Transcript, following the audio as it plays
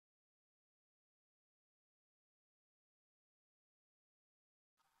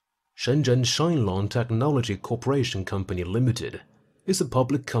Shenzhen ShineLong Technology Corporation Company Limited is a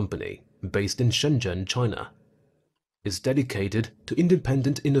public company based in Shenzhen, China. It's dedicated to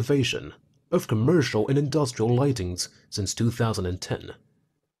independent innovation of commercial and industrial lightings since 2010.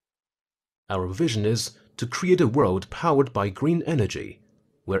 Our vision is to create a world powered by green energy,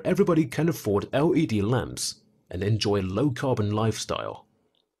 where everybody can afford LED lamps and enjoy a low-carbon lifestyle.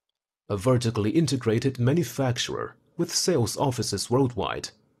 A vertically integrated manufacturer with sales offices worldwide,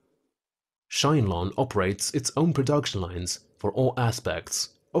 ShineLong operates its own production lines for all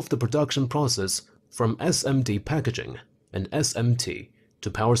aspects of the production process, from SMT packaging and SMT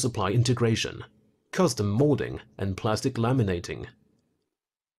to power supply integration, custom molding and plastic laminating.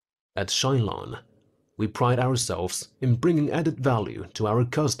 At ShineLong, we pride ourselves in bringing added value to our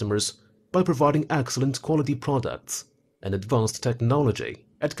customers by providing excellent quality products and advanced technology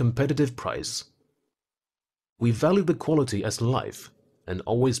at competitive price. We value the quality as life and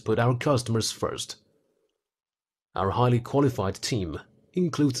always put our customers first. Our highly qualified team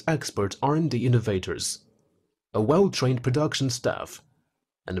includes expert R&D innovators, a well-trained production staff,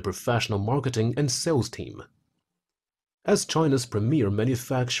 and a professional marketing and sales team. As China's premier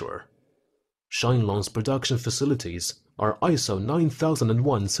manufacturer, ShineLong's production facilities are ISO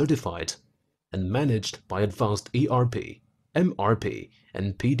 9001 certified and managed by advanced ERP, MRP,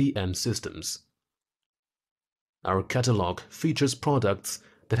 and PDM systems. Our catalog features products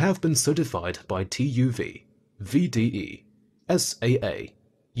that have been certified by TUV, VDE, SAA,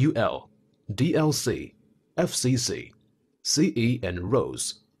 UL, DLC, FCC, CE, and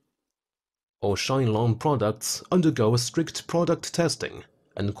ROSE. All ShineLong products undergo a strict product testing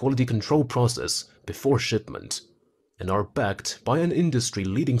and quality control process before shipment and are backed by an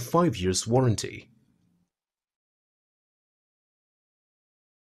industry-leading 5-year warranty.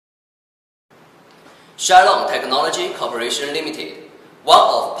 ShineLong Technology Corporation Limited, one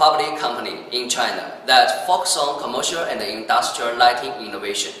of public company in China that focus on commercial and industrial lighting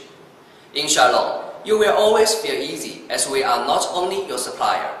innovation. In ShineLong, you will always feel easy, as we are not only your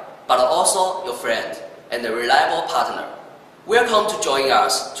supplier, but also your friend and a reliable partner. Welcome to join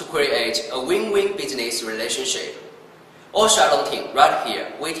us to create a win-win business relationship. All ShineLong team right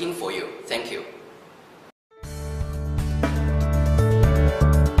here waiting for you. Thank you.